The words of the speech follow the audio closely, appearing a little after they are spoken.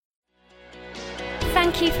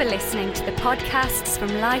Thank you for listening to the podcasts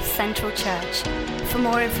from Life Central Church. For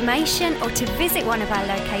more information or to visit one of our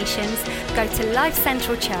locations, go to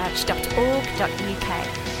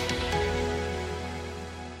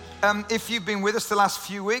lifecentralchurch.org.uk. If you've been with us the last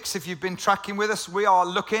few weeks, if you've been tracking with us, we are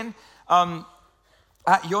looking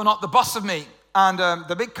at You're Not the Boss of Me. And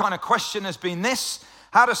the big kind of question has been this: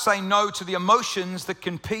 how to say no to the emotions that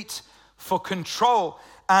compete for control.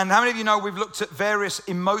 And how many of you know we've looked at various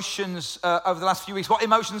emotions over the last few weeks? What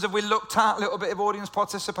emotions have we looked at? A little bit of audience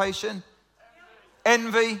participation.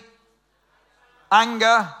 Envy,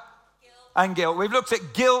 anger, and guilt. We've looked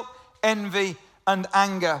at guilt, envy, and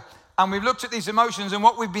anger. And we've looked at these emotions, and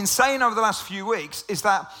what we've been saying over the last few weeks is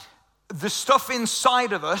that the stuff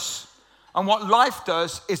inside of us, and what life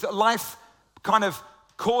does is that life kind of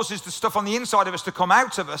causes the stuff on the inside of us to come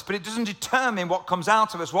out of us, but it doesn't determine what comes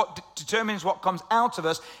out of us. What determines what comes out of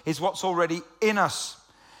us is what's already in us.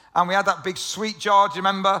 And we had that big sweet jar, do you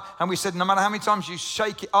remember? And we said no matter how many times you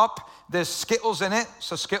shake it up, there's Skittles in it,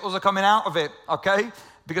 so Skittles are coming out of it, okay?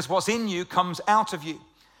 Because what's in you comes out of you.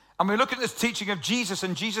 And we look at this teaching of Jesus,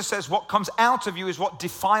 and Jesus says what comes out of you is what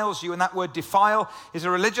defiles you. And that word defile is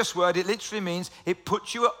a religious word. It literally means it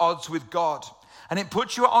puts you at odds with God. And it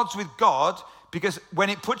puts you at odds with God because when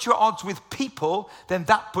it puts you at odds with people, then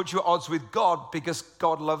that puts you at odds with God because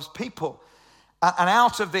God loves people. And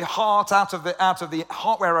out of the heart, out of the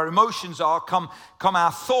heart where our emotions are, come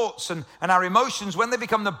our thoughts and our emotions. When they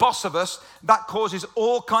become the boss of us, that causes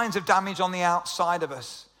all kinds of damage on the outside of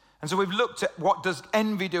us. And so we've looked at what does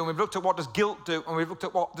envy do, and we've looked at what does guilt do, and we've looked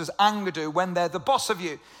at what does anger do when they're the boss of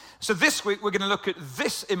you. So this week we're going to look at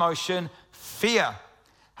this emotion, fear.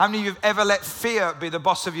 How many of you have ever let fear be the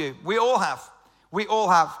boss of you? We all have. We all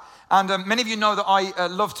have. And many of you know that I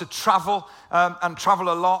love to travel and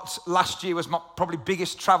travel a lot. Last year was my probably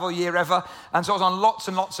biggest travel year ever. And so I was on lots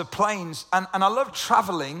and lots of planes. And I love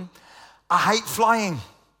traveling. I hate flying.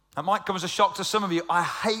 That might come as a shock to some of you. I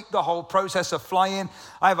hate the whole process of flying.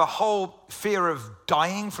 I have a whole fear of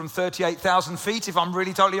dying from 38,000 feet, if I'm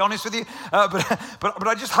really totally honest with you. But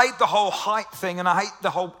I just hate the whole height thing, and I hate the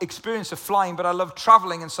whole experience of flying, but I love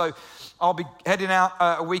traveling. And so I'll be heading out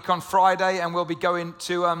a week on Friday, and we'll be going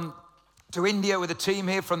to India with a team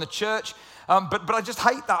here from the church. But I just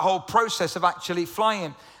hate that whole process of actually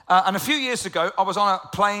flying. And a few years ago, I was on a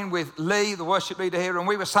plane with Lee, the worship leader here, and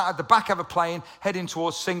we were sat at the back of a plane heading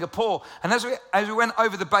towards Singapore. And as we went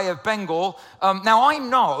over the Bay of Bengal, now I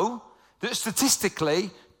know that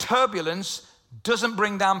statistically, turbulence doesn't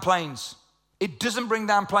bring down planes. It doesn't bring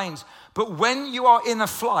down planes. But when you are in a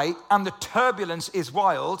flight and the turbulence is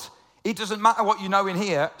wild, it doesn't matter what you know in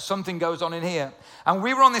here, something goes on in here. And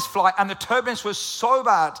we were on this flight, and the turbulence was so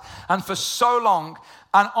bad and for so long.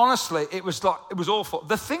 And honestly, it was awful.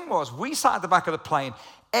 The thing was, we sat at the back of the plane.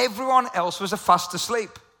 Everyone else was fast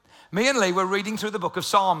asleep. Me and Lee were reading through the book of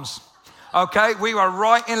Psalms. Okay, we were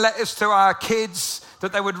writing letters to our kids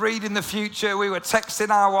that they would read in the future. We were texting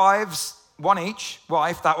our wives, one each,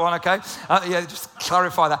 wife, that one, okay? Just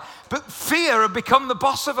clarify that. But fear had become the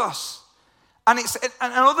boss of us. And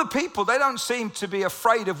other people, they don't seem to be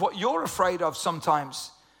afraid of what you're afraid of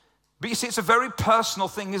sometimes. But you see, it's a very personal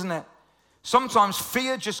thing, isn't it? Sometimes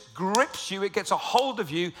fear just grips you, it gets a hold of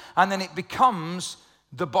you, and then it becomes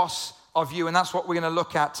the boss of you. And that's what we're going to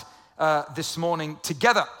look at this morning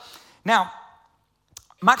together. Now,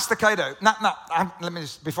 Max Lucado, let me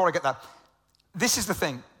just, before I get that, this is the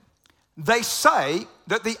thing. They say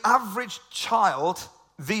that the average child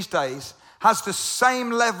these days has the same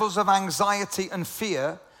levels of anxiety and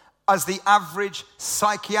fear as the average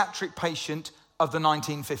psychiatric patient of the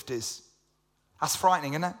 1950s. That's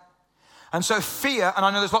frightening, isn't it? And so fear, and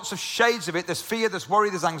I know there's lots of shades of it, there's fear, there's worry,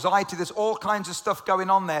 there's anxiety, there's all kinds of stuff going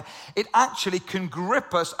on there. It actually can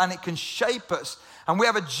grip us and it can shape us. And we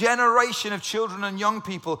have a generation of children and young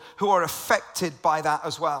people who are affected by that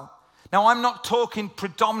as well. Now, I'm not talking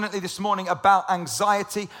predominantly this morning about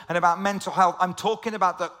anxiety and about mental health. I'm talking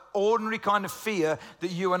about the ordinary kind of fear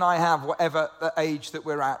that you and I have, whatever the age that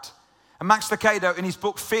we're at. And Max Lucado, in his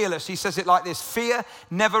book Fearless, he says it like this: fear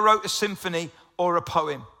never wrote a symphony or a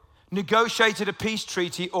poem, negotiated a peace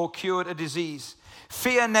treaty or cured a disease.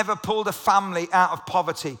 Fear never pulled a family out of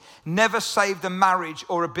poverty, never saved a marriage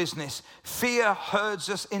or a business. Fear herds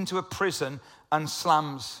us into a prison and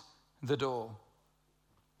slams the door.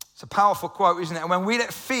 It's a powerful quote, isn't it? And when we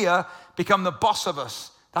let fear become the boss of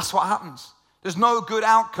us, that's what happens. There's no good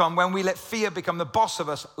outcome when we let fear become the boss of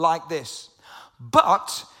us like this.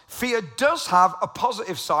 But fear does have a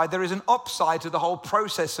positive side. There is an upside to the whole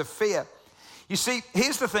process of fear. You see,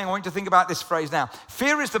 here's the thing, I want you to think about this phrase now.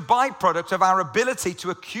 Fear is the byproduct of our ability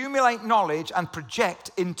to accumulate knowledge and project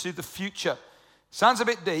into the future. Sounds a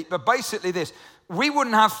bit deep, but basically this. We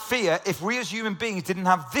wouldn't have fear if we as human beings didn't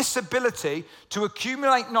have this ability to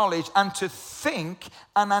accumulate knowledge and to think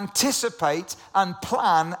and anticipate and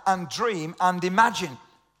plan and dream and imagine.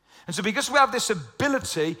 And so because we have this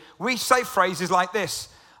ability, we say phrases like this: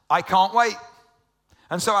 I can't wait.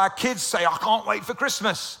 And so our kids say, I can't wait for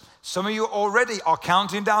Christmas. Some of you already are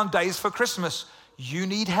counting down days for Christmas. You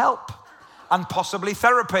need help. And possibly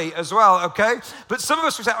therapy as well, okay? But some of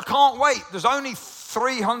us will say, I can't wait. There's only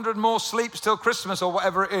 300 more sleeps till Christmas or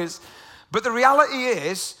whatever it is. But the reality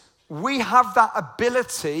is, we have that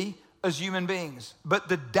ability as human beings. But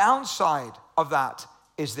the downside of that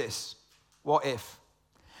is this: what if?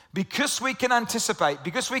 Because we can anticipate,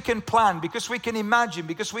 because we can plan, because we can imagine,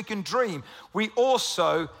 because we can dream, we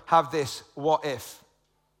also have this what if.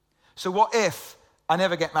 So what if I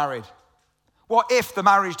never get married? What if the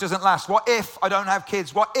marriage doesn't last? What if I don't have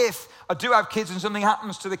kids? What if I do have kids and something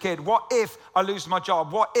happens to the kid? What if I lose my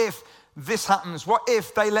job? What if this happens? What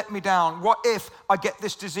if they let me down? What if I get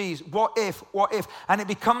this disease? What if? What if? And it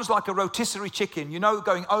becomes like a rotisserie chicken,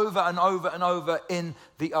 going over and over and over in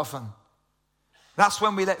the oven. That's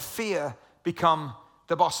when we let fear become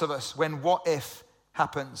the boss of us, when what if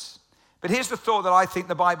happens. But here's the thought that I think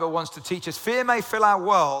the Bible wants to teach us. Fear may fill our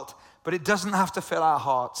world, but it doesn't have to fill our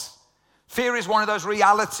hearts. Fear is one of those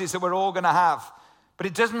realities that we're all going to have, but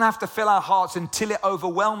it doesn't have to fill our hearts until it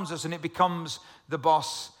overwhelms us and it becomes the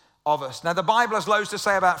boss of us. Now, the Bible has loads to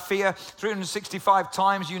say about fear. 365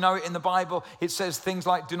 times, you know it in the Bible, it says things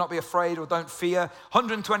like, do not be afraid or don't fear.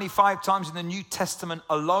 125 times in the New Testament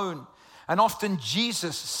alone. And often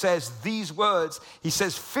Jesus says these words. He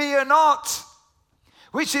says, fear not,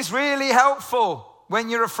 which is really helpful when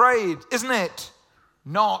you're afraid, isn't it?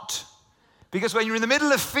 Not. Because when you're in the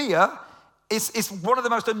middle of fear, it's one of the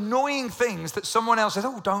most annoying things that someone else says,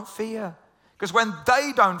 oh, don't fear. Because when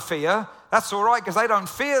they don't fear, that's all right, because they don't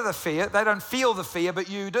fear the fear. They don't feel the fear, but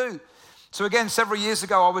you do. So again, several years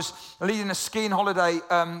ago, I was leading a skiing holiday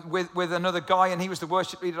with another guy, and he was the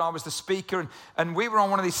worship leader, and I was the speaker, and we were on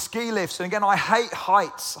one of these ski lifts. And again, I hate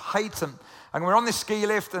heights, hate them. And we're on this ski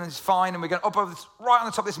lift, and it's fine, and we're going up over this, right on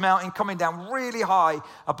the top of this mountain, coming down really high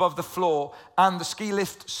above the floor, and the ski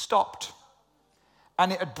lift stopped.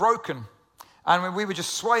 And it had broken. And we were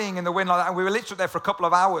just swaying in the wind like that. And we were literally there for a couple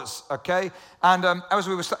of hours, okay? And as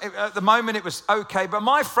we were, at the moment it was okay. But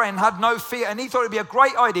my friend had no fear. And he thought it'd be a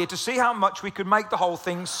great idea to see how much we could make the whole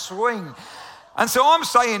thing swing. And so I'm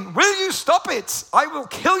saying, will you stop it? I will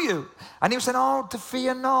kill you. And he was saying, oh, to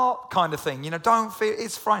fear not, kind of thing. Don't fear,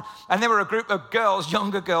 it's fine. And there were a group of girls,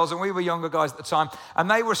 younger girls, and we were younger guys at the time.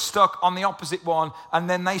 And they were stuck on the opposite one. And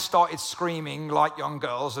then they started screaming like young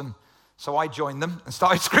girls. And so I joined them and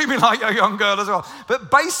started screaming like a young girl as well.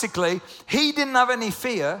 But basically, he didn't have any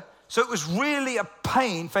fear. So it was really a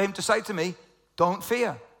pain for him to say to me, don't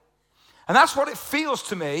fear. And that's what it feels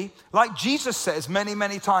to me like Jesus says many,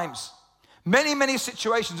 many times. Many, many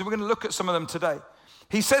situations, and we're going to look at some of them today.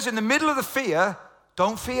 He says in the middle of the fear,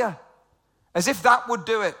 don't fear. As if that would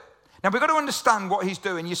do it. Now, we've got to understand what he's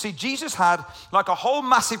doing. You see, Jesus had like a whole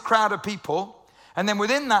massive crowd of people. And then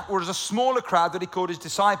within that was a smaller crowd that he called his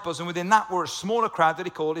disciples. And within that were a smaller crowd that he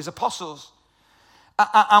called his apostles.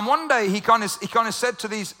 And one day he kind of said to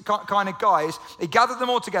these kind of guys, he gathered them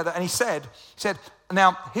all together and he said,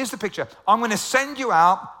 now here's the picture. I'm going to send you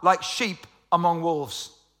out like sheep among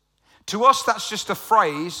wolves. To us, that's just a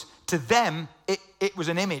phrase. To them, it was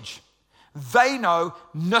an image. They know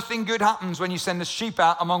nothing good happens when you send a sheep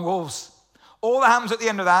out among wolves. All that happens at the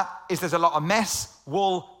end of that is there's a lot of mess,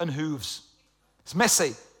 wool, and hooves. It's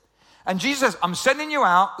messy. And Jesus says, I'm sending you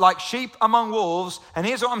out like sheep among wolves, and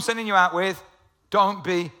here's what I'm sending you out with. Don't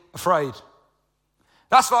be afraid.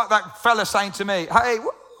 That's like that fella saying to me, hey,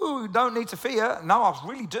 don't need to fear. No, I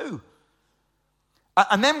really do.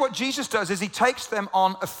 And then what Jesus does is he takes them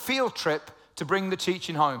on a field trip to bring the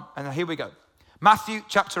teaching home. And here we go. Matthew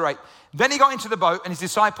chapter 8. Then he got into the boat and his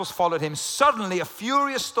disciples followed him. Suddenly a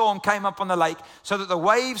furious storm came up on the lake so that the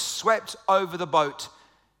waves swept over the boat.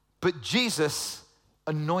 But Jesus,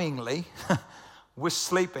 annoyingly, was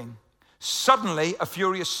sleeping. Suddenly, a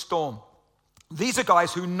furious storm. These are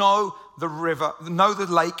guys who know the river, know the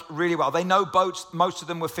lake really well. They know boats. Most of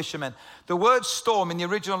them were fishermen. The word storm in the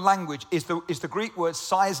original language is the Greek word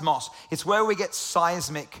seismos. It's where we get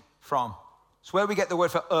seismic from. It's where we get the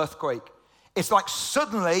word for earthquake. It's like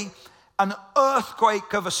suddenly an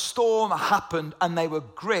earthquake of a storm happened and they were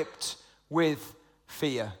gripped with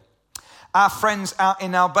fear. Our friends out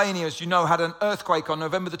in Albania, as you know, had an earthquake on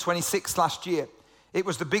November the 26th last year. It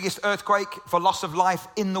was the biggest earthquake for loss of life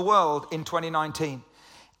in the world in 2019.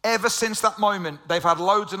 Ever since that moment, they've had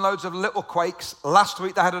loads and loads of little quakes. Last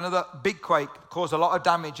week, they had another big quake that caused a lot of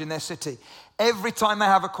damage in their city. Every time they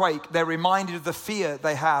have a quake, they're reminded of the fear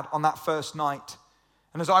they had on that first night.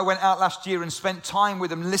 And as I went out last year and spent time with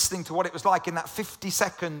them, listening to what it was like in that 50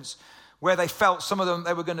 seconds where they felt, some of them,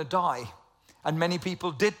 they were going to die. And many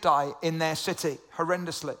people did die in their city,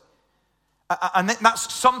 horrendously. And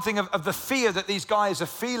that's something of the fear that these guys are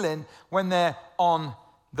feeling when they're on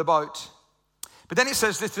the boat. But then it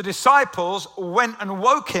says that the disciples went and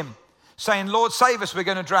woke him, saying, Lord, save us, we're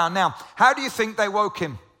going to drown. Now, how do you think they woke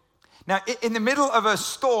him? Now, in the middle of a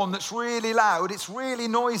storm that's really loud, it's really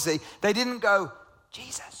noisy, they didn't go,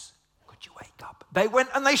 Jesus, could you wake up? They went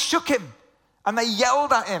and they shook him, and they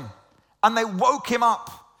yelled at him, and they woke him up.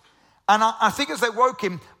 And I think as they woke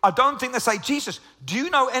him, I don't think they say, Jesus, do you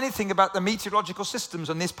know anything about the meteorological systems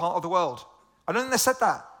in this part of the world? I don't think they said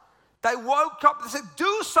that. They woke up, they said,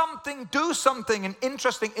 do something. And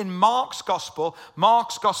interesting, in Mark's gospel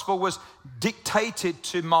was dictated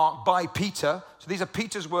to Mark by Peter. So these are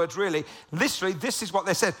Peter's words, really. Literally, this is what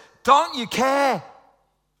they said. Don't you care?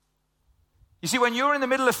 You see, when you're in the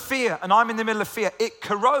middle of fear, and I'm in the middle of fear, it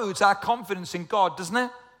corrodes our confidence in God, doesn't it?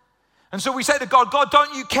 And so we say to God, God,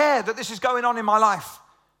 don't you care that this is going on in my life?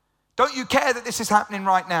 Don't you care that this is happening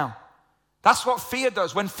right now? That's what fear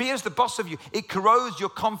does. When fear is the boss of you, it corrodes your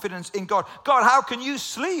confidence in God. God, how can you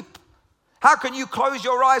sleep? How can you close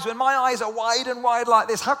your eyes when my eyes are wide and wide like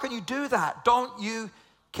this? How can you do that? Don't you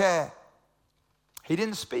care? He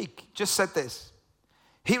didn't speak, just said this.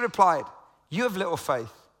 He replied, you have little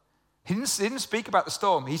faith. He didn't speak about the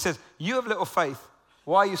storm. He says, you have little faith.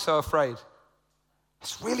 Why are you so afraid?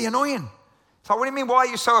 It's really annoying. So what do you mean, why are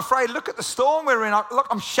you so afraid? Look at the storm we're in. Look,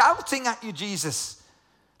 I'm shouting at you, Jesus.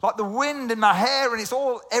 Like the wind in my hair, and it's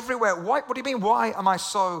all everywhere. What do you mean, why am I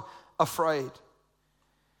so afraid?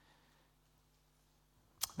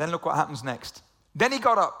 Then look what happens next. Then he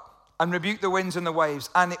got up and rebuked the winds and the waves,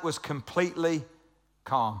 and it was completely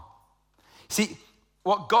calm. See,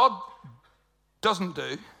 what God doesn't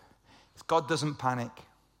do is God doesn't panic.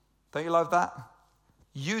 Don't you love that?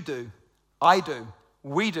 You do. I do.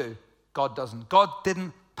 We do. God doesn't. God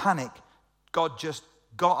didn't panic. God just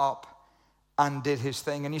got up and did his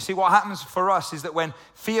thing. And you see, what happens for us is that when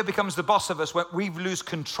fear becomes the boss of us, when we lose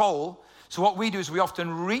control, so what we do is we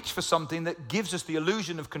often reach for something that gives us the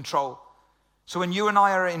illusion of control. So when you and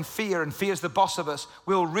I are in fear and fear's the boss of us,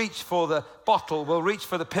 we'll reach for the bottle, we'll reach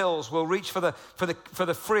for the pills, we'll reach for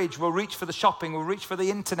the fridge, we'll reach for the shopping, we'll reach for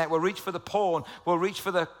the internet, we'll reach for the porn, we'll reach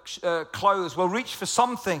for the clothes, we'll reach for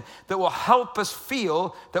something that will help us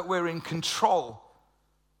feel that we're in control.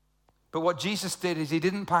 But what Jesus did is he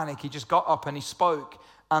didn't panic. He just got up and he spoke,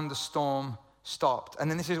 and the storm stopped.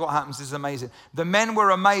 And then this is what happens. This is amazing. The men were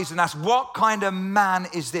amazed and asked, what kind of man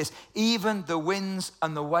is this? Even the winds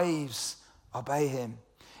and the waves obey him.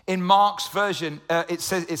 In Mark's version, it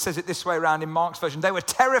says it this way around. In Mark's version, they were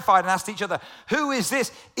terrified and asked each other, who is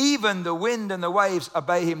this? Even the wind and the waves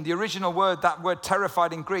obey him. The original word, that word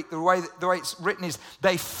terrified in Greek, the way it's written is,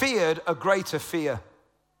 they feared a greater fear.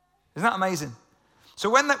 Isn't that amazing? So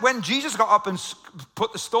when Jesus got up and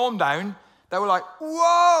put the storm down, they were like,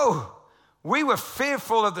 whoa, we were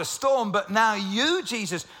fearful of the storm, but now you,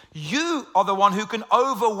 Jesus, you are the one who can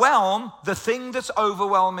overwhelm the thing that's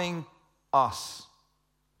overwhelming us.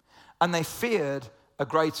 And they feared a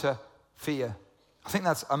greater fear. I think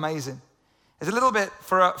that's amazing. It's a little bit,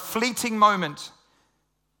 for a fleeting moment,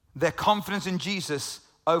 their confidence in Jesus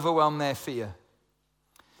overwhelmed their fear.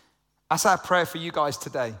 That's our prayer for you guys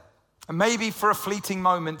today. And maybe for a fleeting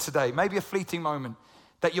moment today, maybe a fleeting moment,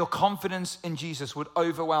 that your confidence in Jesus would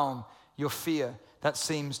overwhelm your fear that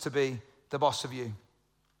seems to be the boss of you.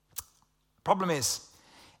 Problem is,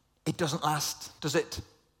 it doesn't last, does it?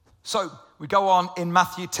 So we go on in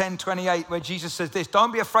Matthew 10:28, where Jesus says this,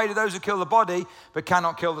 don't be afraid of those who kill the body, but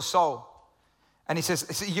cannot kill the soul. And he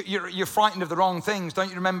says, you're frightened of the wrong things. Don't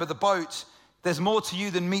you remember the boat? There's more to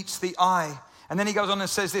you than meets the eye. And then he goes on and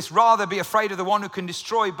says this, rather be afraid of the one who can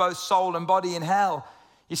destroy both soul and body in hell.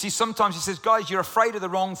 You see, sometimes he says, guys, you're afraid of the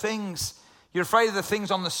wrong things. You're afraid of the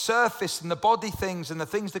things on the surface and the body things and the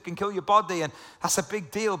things that can kill your body. And that's a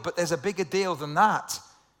big deal, but there's a bigger deal than that.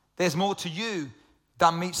 There's more to you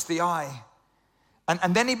than meets the eye.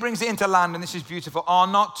 And then he brings it into land, and this is beautiful. Are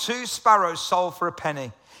not 2 sparrows sold for a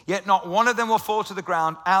penny? Yet not one of them will fall to the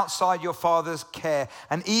ground outside your Father's care.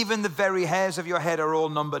 And even the very hairs of your head are all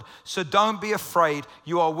numbered. So don't be afraid.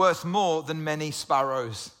 You are worth more than many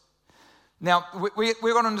sparrows. Now, we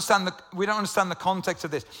don't understand the context of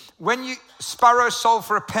this. When sparrows sold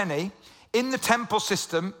for a penny, In the temple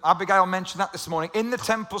system, Abigail mentioned that this morning, in the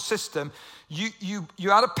temple system, you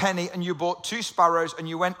had a penny and you bought 2 sparrows and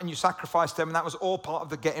you went and you sacrificed them, and that was all part of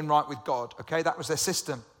the getting right with God, okay? That was their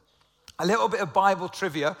system. A little bit of Bible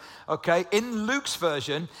trivia, okay? In Luke's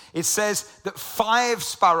version, it says that 5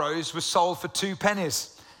 sparrows were sold for 2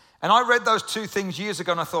 pennies. And I read those 2 things years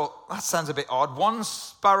ago and I thought, that sounds a bit odd. 1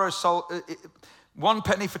 sparrow sold, 1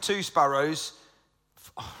 penny for 2 sparrows.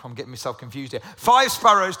 Oh, I'm getting myself confused here. 5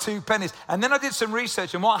 sparrows, 2 pennies. And then I did some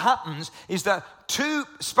research, and what happens is that 2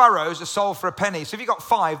 sparrows are sold for a penny. So if you got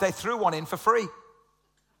 5, they threw 1 in for free.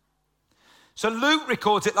 So Luke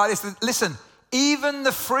records it like this. Listen, even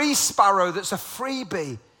the free sparrow that's a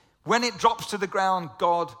freebie, when it drops to the ground,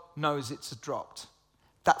 God knows it's dropped.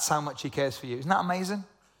 That's how much he cares for you. Isn't that amazing?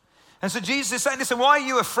 And so Jesus is saying, listen, why are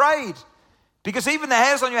you afraid? Because even the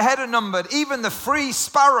hairs on your head are numbered. Even the free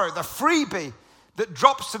sparrow, the freebie that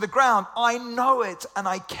drops to the ground, I know it and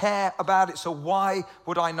I care about it. So why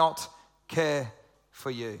would I not care for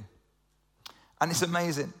you? And it's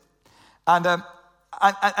amazing. And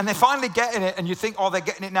they're finally getting it, and you think, oh, they're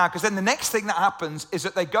getting it now. Because then the next thing that happens is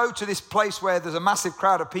that they go to this place where there's a massive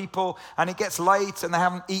crowd of people, and it gets late, and they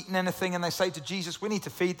haven't eaten anything, and they say to Jesus, we need to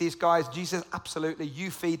feed these guys. Jesus says, absolutely,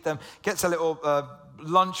 you feed them. Gets a little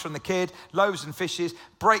lunch from the kid, loaves and fishes,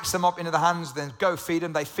 breaks them up into the hands, then go feed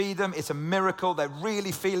them. They feed them. It's a miracle. They're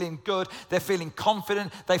really feeling good. They're feeling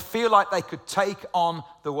confident. They feel like they could take on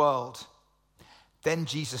the world. Then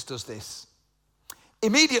Jesus does this.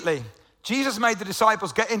 Immediately, Jesus made the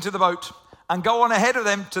disciples get into the boat and go on ahead of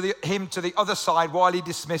them to the other side while he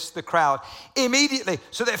dismissed the crowd. Immediately.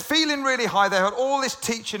 So they're feeling really high. They heard all this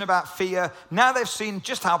teaching about fear. Now they've seen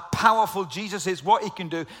just how powerful Jesus is, what he can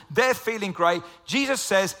do. They're feeling great. Jesus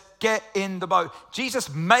says, get in the boat.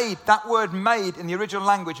 Jesus made, that word made in the original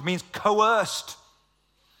language means coerced.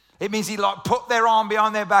 It means he put their arm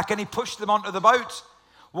behind their back and he pushed them onto the boat.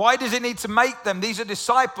 Why does it need to make them? These are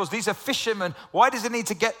disciples. These are fishermen. Why does it need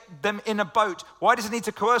to get them in a boat? Why does it need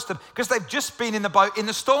to coerce them? Because they've just been in the boat in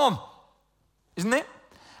the storm, isn't it?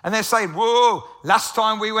 And they're saying, whoa, last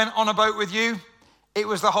time we went on a boat with you, it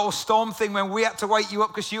was the whole storm thing when we had to wake you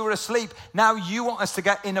up because you were asleep. Now you want us to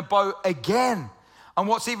get in a boat again. And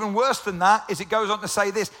what's even worse than that is it goes on to say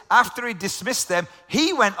this. After he dismissed them,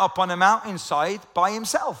 he went up on a mountainside by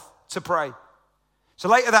himself to pray. So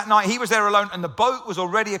later that night, he was there alone, and the boat was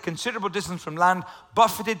already a considerable distance from land,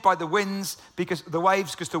 buffeted by the waves because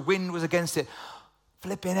the wind was against it.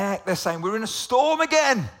 Flipping heck, they're saying, we're in a storm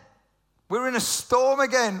again. We're in a storm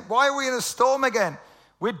again. Why are we in a storm again?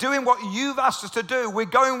 We're doing what you've asked us to do. We're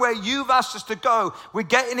going where you've asked us to go. We're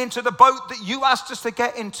getting into the boat that you asked us to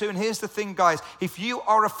get into. And here's the thing, guys. If you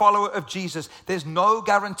are a follower of Jesus, there's no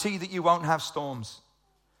guarantee that you won't have storms.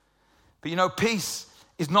 But you know, peace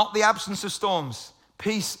is not the absence of storms.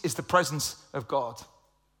 Peace is the presence of God.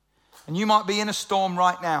 And you might be in a storm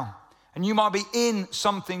right now. And you might be in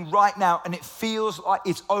something right now. And it feels like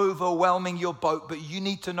it's overwhelming your boat. But you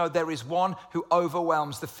need to know there is one who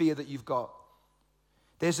overwhelms the fear that you've got.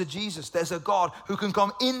 There's a Jesus. There's a God who can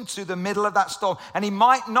come into the middle of that storm. And he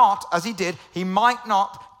might not, as he did, he might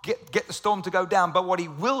not get the storm to go down. But what he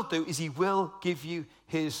will do is he will give you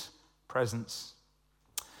his presence.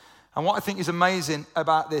 And what I think is amazing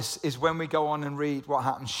about this is when we go on and read what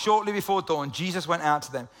happened. Shortly before dawn, Jesus went out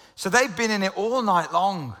to them. So they've been in it all night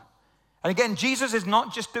long. And again, Jesus is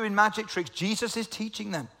not just doing magic tricks. Jesus is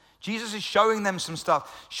teaching them. Jesus is showing them some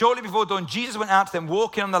stuff. Shortly before dawn, Jesus went out to them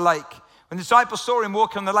walking on the lake. When the disciples saw him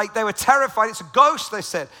walking on the lake, they were terrified. It's a ghost, they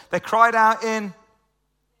said. They cried out in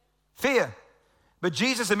fear. But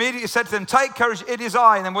Jesus immediately said to them, take courage, it is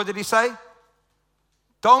I. And then what did he say?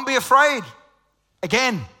 Don't be afraid.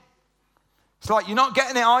 Again. It's like, you're not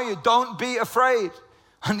getting it, are you? Don't be afraid.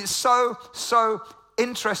 And it's so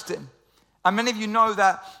interesting. And many of you know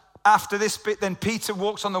that after this bit, then Peter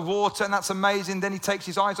walks on the water, and that's amazing. Then he takes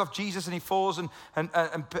his eyes off Jesus, and he falls, and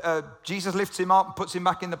Jesus lifts him up and puts him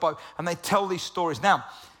back in the boat. And they tell these stories. Now,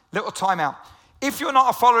 little time out. If you're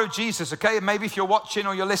not a follower of Jesus, okay, maybe if you're watching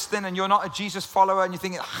or you're listening and you're not a Jesus follower and you're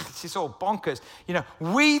thinking, this is all bonkers. You know,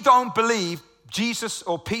 we don't believe Jesus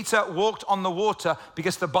or Peter walked on the water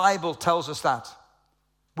because the Bible tells us that.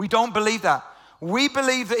 We don't believe that. We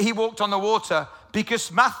believe that he walked on the water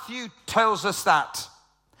because Matthew tells us that.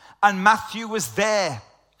 And Matthew was there.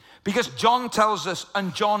 Because John tells us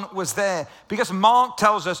and John was there. Because Mark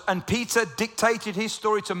tells us and Peter dictated his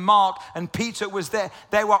story to Mark and Peter was there.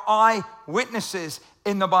 They were eyewitnesses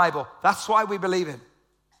in the Bible. That's why we believe it.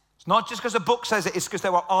 It's not just because a book says it. It's because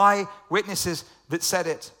there were eyewitnesses that said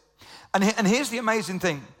it. And here's the amazing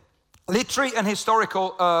thing. Literary and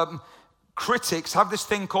historical critics have this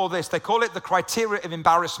thing called this. They call it the criteria of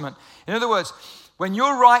embarrassment. In other words, when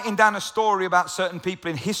you're writing down a story about certain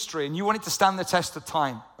people in history and you want it to stand the test of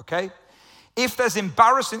time, okay? If there's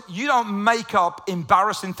embarrassing, you don't make up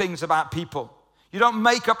embarrassing things about people. You don't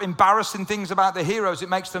make up embarrassing things about the heroes. It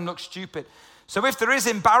makes them look stupid. So if there is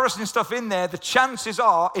embarrassing stuff in there, the chances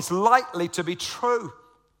are it's likely to be true.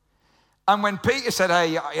 And when Peter said,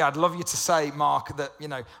 hey, I'd love you to say, Mark, that,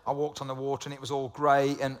 I walked on the water and it was all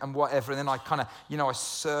great and whatever. And then I kind of, I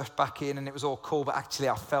surfed back in and it was all cool, but actually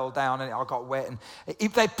I fell down and I got wet. And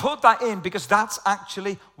if they put that in, because that's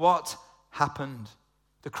actually what happened.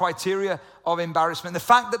 The criteria of embarrassment. The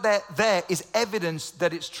fact that they're there is evidence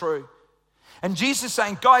that it's true. And Jesus is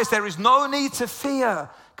saying, guys, there is no need to fear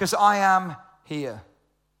because I am here.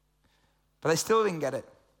 But they still didn't get it.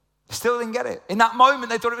 They still didn't get it. In that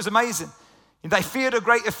moment, they thought it was amazing. They feared a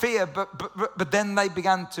greater fear, but then they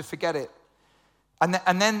began to forget it.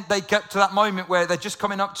 And then they get to that moment where they're just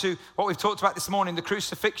coming up to what we've talked about this morning, the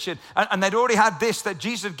crucifixion. And they'd already had this, that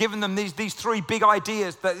Jesus had given them these three big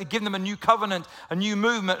ideas, that he'd given them a new covenant, a new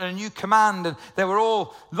movement, and a new command. And they were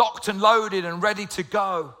all locked and loaded and ready to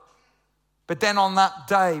go. But then on that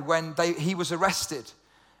day when he was arrested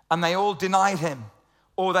and they all denied him,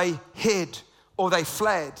 or they hid, or they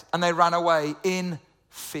fled, and they ran away in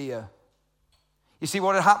fear. You see,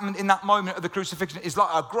 what had happened in that moment of the crucifixion is like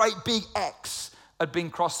a great big X had been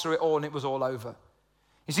crossed through it all and it was all over.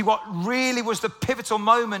 You see, what really was the pivotal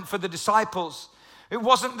moment for the disciples, it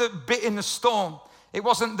wasn't the bit in the storm. It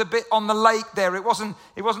wasn't the bit on the lake there. It wasn't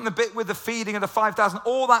the bit with the feeding of the 5,000.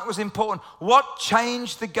 All that was important. What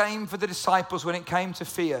changed the game for the disciples when it came to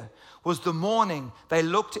fear was the morning they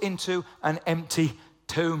looked into an empty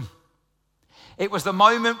tomb. It was the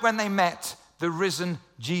moment when they met the risen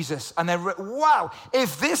Jesus. And they wow,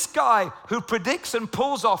 if this guy who predicts and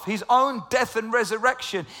pulls off his own death and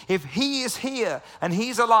resurrection, if he is here and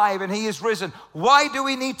he's alive and he is risen, why do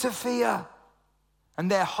we need to fear? And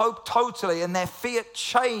their hope totally and their fear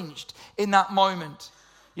changed in that moment.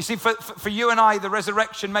 You see, for you and I, the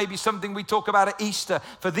resurrection may be something we talk about at Easter.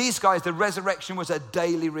 For these guys, the resurrection was a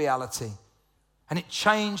daily reality. And it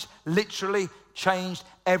literally changed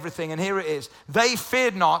everything. And here it is. They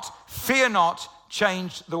feared not, fear not,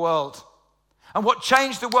 changed the world. And what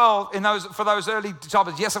changed the world for those early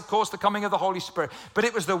disciples, yes, of course, the coming of the Holy Spirit, but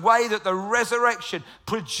it was the way that the resurrection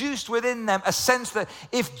produced within them a sense that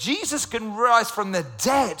if Jesus can rise from the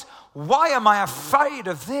dead, why am I afraid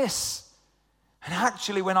of this? And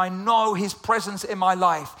actually, when I know his presence in my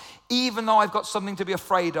life, even though I've got something to be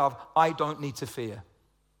afraid of, I don't need to fear.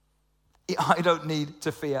 I don't need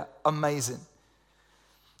to fear. Amazing.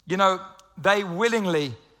 They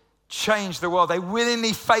willingly changed the world. They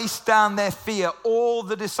willingly faced down their fear. All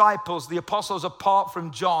the disciples, the apostles, apart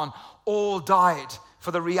from John, all died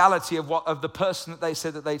for the reality of the person that they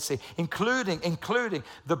said that they'd see, including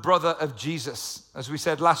the brother of Jesus. As we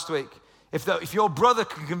said last week, if your brother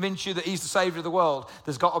can convince you that he's the savior of the world,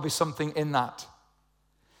 there's got to be something in that.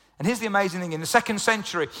 And here's the amazing thing. In the 2nd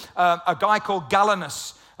century, a guy called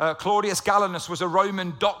Gallienus, Claudius Gallienus, was a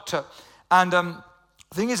Roman doctor. And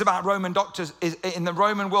the thing is about Roman doctors is in the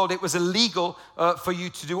Roman world, it was illegal for you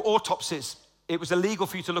to do autopsies. It was illegal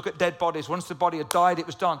for you to look at dead bodies. Once the body had died, it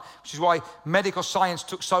was done, which is why medical science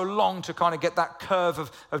took so long to kind of get that curve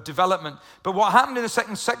of development. But what happened in the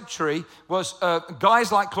 2nd century was guys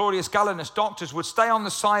like Claudius Gallienus, doctors, would stay on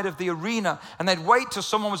the side of the arena and they'd wait till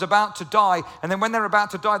someone was about to die. And then when they're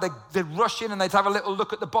about to die, they'd rush in and they'd have a little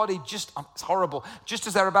look at the body, it's horrible, just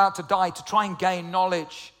as they're about to die, to try and gain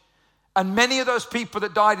knowledge. And many of those people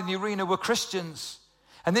that died in the arena were Christians.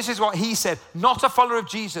 And this is what he said, not a follower of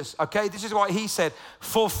Jesus, okay? This is what he said.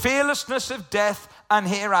 For fearlessness of death and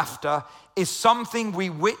hereafter is something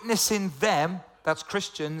we witness in them, that's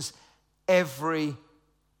Christians, every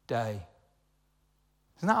day.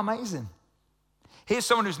 Isn't that amazing? Here's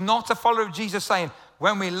someone who's not a follower of Jesus saying,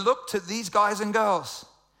 when we looked at these guys and girls,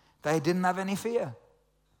 they didn't have any fear.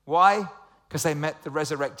 Why? Because they met the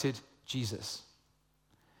resurrected Jesus.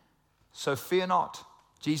 So fear not,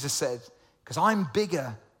 Jesus said, because I'm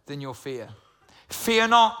bigger than your fear. Fear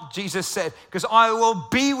not, Jesus said, because I will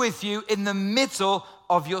be with you in the middle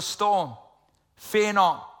of your storm. Fear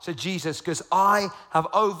not, said Jesus, because I have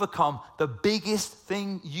overcome the biggest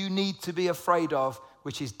thing you need to be afraid of,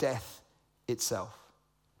 which is death itself.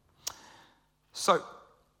 So,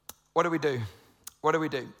 what do we do? What do we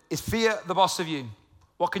do? Is fear the boss of you?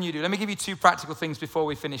 What can you do? Let me give you 2 practical things before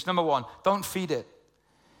we finish. Number 1, don't feed it.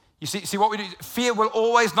 You see what we do? Fear will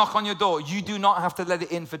always knock on your door. You do not have to let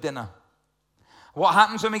it in for dinner. What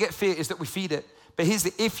happens when we get fear is that we feed it. But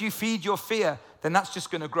if you feed your fear, then that's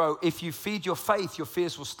just going to grow. If you feed your faith, your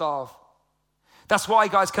fears will starve. That's why,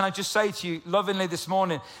 guys, can I just say to you lovingly this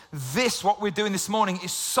morning, what we're doing this morning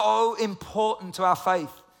is so important to our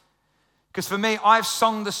faith. Because for me, I've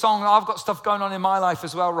sung the song. I've got stuff going on in my life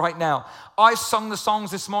as well right now. I've sung the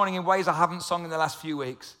songs this morning in ways I haven't sung in the last few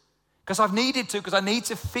weeks. Because I've needed to, because I need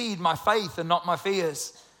to feed my faith and not my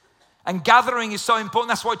fears. And gathering is so important.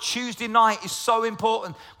 That's why Tuesday night is so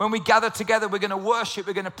important. When we gather together, we're going to worship,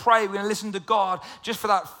 we're going to pray, we're going to listen to God. Just for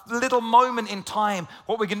that little moment in time,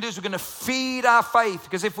 what we're going to do is we're going to feed our faith.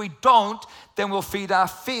 Because if we don't, then we'll feed our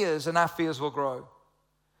fears and our fears will grow.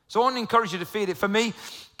 So I want to encourage you to feed it. For me,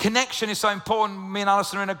 connection is so important. Me and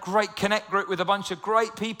Alison are in a great connect group with a bunch of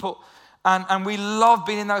great people. And we love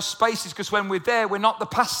being in those spaces because when we're there, we're not the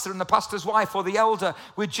pastor and the pastor's wife or the elder.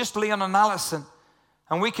 We're just Leon and Alison.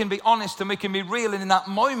 And we can be honest and we can be real. And in that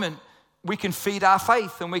moment, we can feed our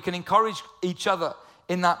faith and we can encourage each other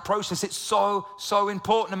in that process. It's so, so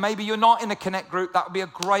important. And maybe you're not in a connect group. That would be a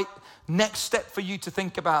great next step for you to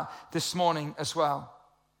think about this morning as well.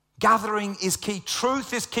 Gathering is key.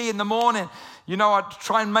 Truth is key in the morning. You know, I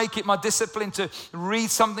try and make it my discipline to read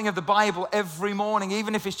something of the Bible every morning,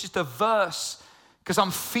 even if it's just a verse, because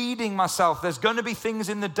I'm feeding myself. There's going to be things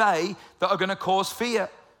in the day that are going to cause fear.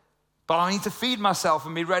 But I need to feed myself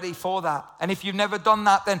and be ready for that. And if you've never done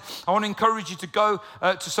that, then I want to encourage you to go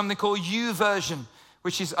to something called YouVersion,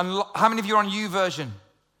 which is, how many of you are on YouVersion?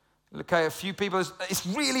 Okay, a few people. It's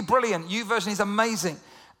really brilliant. YouVersion is amazing.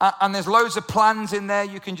 And there's loads of plans in there.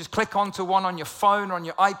 You can just click onto one on your phone, or on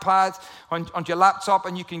your iPad, on your laptop,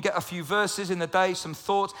 and you can get a few verses in the day, some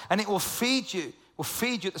thoughts, and it will feed you. It will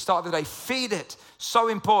feed you at the start of the day. Feed it. So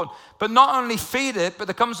important. But not only feed it, but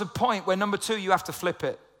there comes a point where, number 2, you have to flip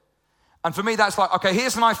it. And for me, that's like, okay,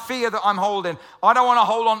 here's my fear that I'm holding. I don't want to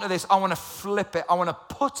hold on to this. I want to flip it. I want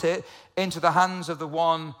to put it into the hands of the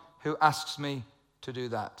one who asks me to do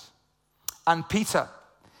that. And Peter,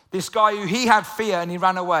 this guy who he had fear and he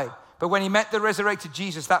ran away. But when he met the resurrected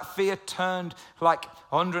Jesus, that fear turned like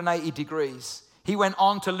 180 degrees. He went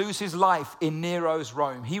on to lose his life in Nero's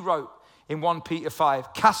Rome. He wrote in 1 Peter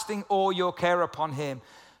 5, casting all your care upon him,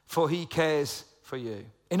 for he cares for you.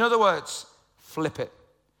 In other words, flip it.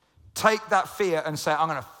 Take that fear and say, I'm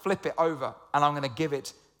going to flip it over and I'm going to give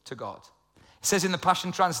it to God. It says in the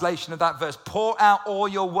Passion Translation of that verse, pour out all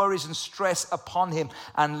your worries and stress upon him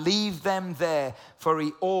and leave them there, for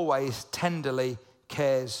he always tenderly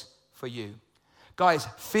cares for you. Guys,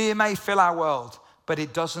 fear may fill our world, but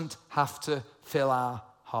it doesn't have to fill our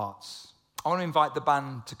hearts. I want to invite the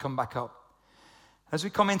band to come back up. As we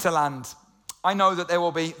come into land, I know that there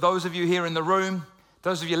will be those of you here in the room,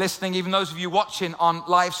 those of you listening, even those of you watching on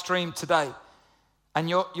live stream today, and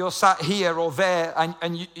you're sat here or there,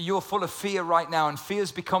 and you're full of fear right now, and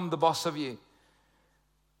fear's become the boss of you.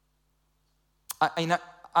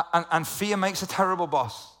 And fear makes a terrible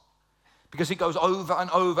boss because it goes over and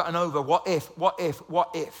over and over. What if, what if, what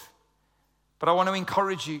if? But I want to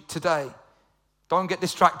encourage you today. Don't get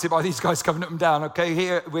distracted by these guys coming up and down, okay?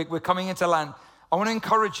 Here, we're coming into land. I want to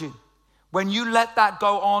encourage you. When you let that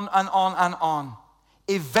go on and on and on,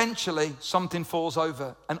 eventually something falls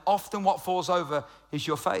over. And often what falls over is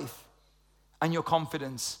your faith and your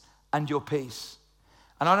confidence and your peace.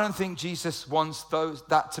 And I don't think Jesus wants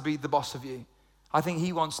that to be the boss of you. I think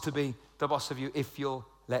he wants to be the boss of you if you'll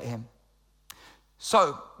let him.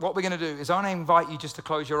 So what we're going to do is I want to invite you just to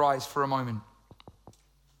close your eyes for a moment.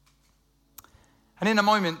 And in a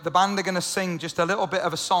moment, the band are going to sing just a little bit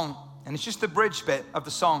of a song. And it's just the bridge bit of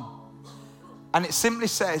the song. And it simply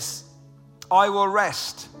says, I will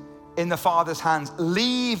rest in the Father's hands.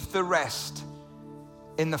 Leave the rest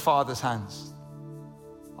in the Father's hands.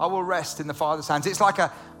 I will rest in the Father's hands. It's like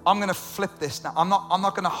I'm going to flip this now. I'm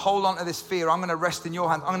not going to hold on to this fear. I'm going to rest in your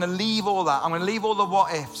hands. I'm going to leave all that. I'm going to leave all the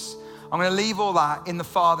what ifs. I'm going to leave all that in the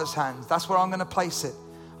Father's hands. That's where I'm going to place it.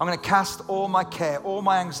 I'm going to cast all my care, all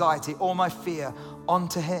my anxiety, all my fear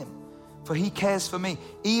onto him. For he cares for me.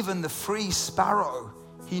 Even the free sparrow,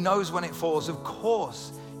 he knows when it falls. Of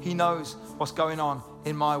course, he knows what's going on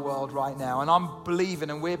in my world right now. And I'm believing,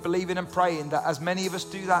 and we're believing and praying that as many of us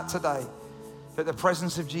do that today, that the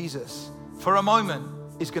presence of Jesus, for a moment,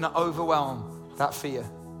 is going to overwhelm that fear.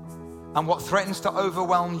 And what threatens to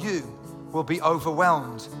overwhelm you will be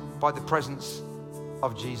overwhelmed by the presence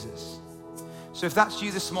of Jesus. So if that's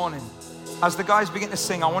you this morning, as the guys begin to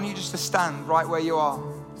sing, I want you just to stand right where you are.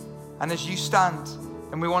 And as you stand,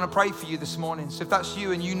 and we want to pray for you this morning. So if that's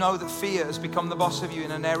you and you know that fear has become the boss of you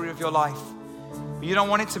in an area of your life, but you don't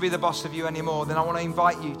want it to be the boss of you anymore, then I want to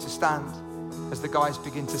invite you to stand as the guys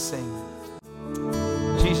begin to sing.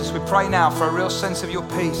 Jesus, we pray now for a real sense of your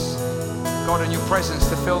peace, God, and your presence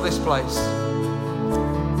to fill this place.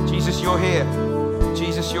 Jesus, you're here.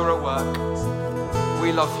 Jesus, you're at work.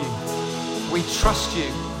 We love you. We trust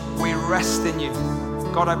you. We rest in you.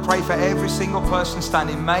 God, I pray for every single person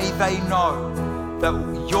standing. May they know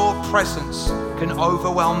that your presence can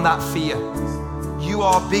overwhelm that fear. You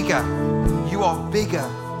are bigger. You are bigger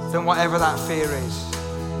than whatever that fear is.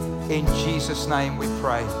 In Jesus' name we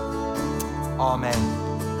pray. Amen.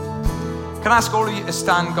 Can I ask all of you to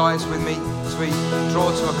stand, guys, with me as we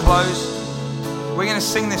draw to a close? We're going to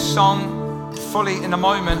sing this song fully in a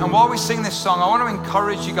moment. And while we sing this song, I want to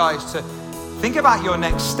encourage you guys to think about your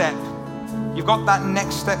next step. You've got that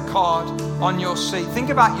next step card on your seat. Think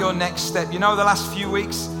about your next step. You know, the last few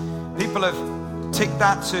weeks, people have ticked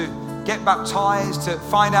that to get baptized, to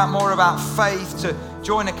find out more about faith, to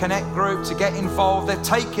join a connect group, to get involved. They've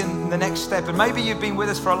taken the next step. And maybe you've been with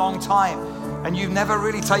us for a long time and you've never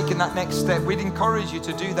really taken that next step. We'd encourage you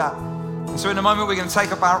to do that. And so in a moment, we're going to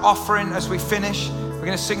take up our offering as we finish. We're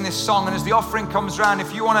going to sing this song. And as the offering comes around,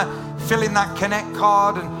 if you want to fill in that connect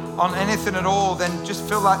card and on anything at all, then just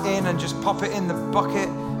fill that in and just pop it in the bucket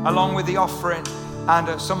along with the offering.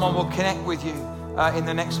 And someone will connect with you in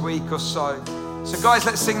the next week or so. So guys,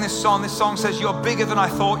 let's sing this song. This song says, you're bigger than I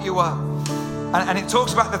thought you were. And it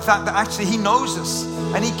talks about the fact that actually he knows us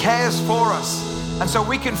and he cares for us. And so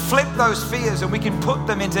we can flip those fears and we can put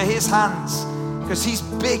them into his hands because he's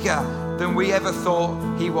bigger than we ever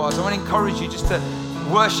thought he was. I want to encourage you just to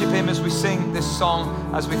worship him as we sing this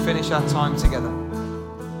song as we finish our time together.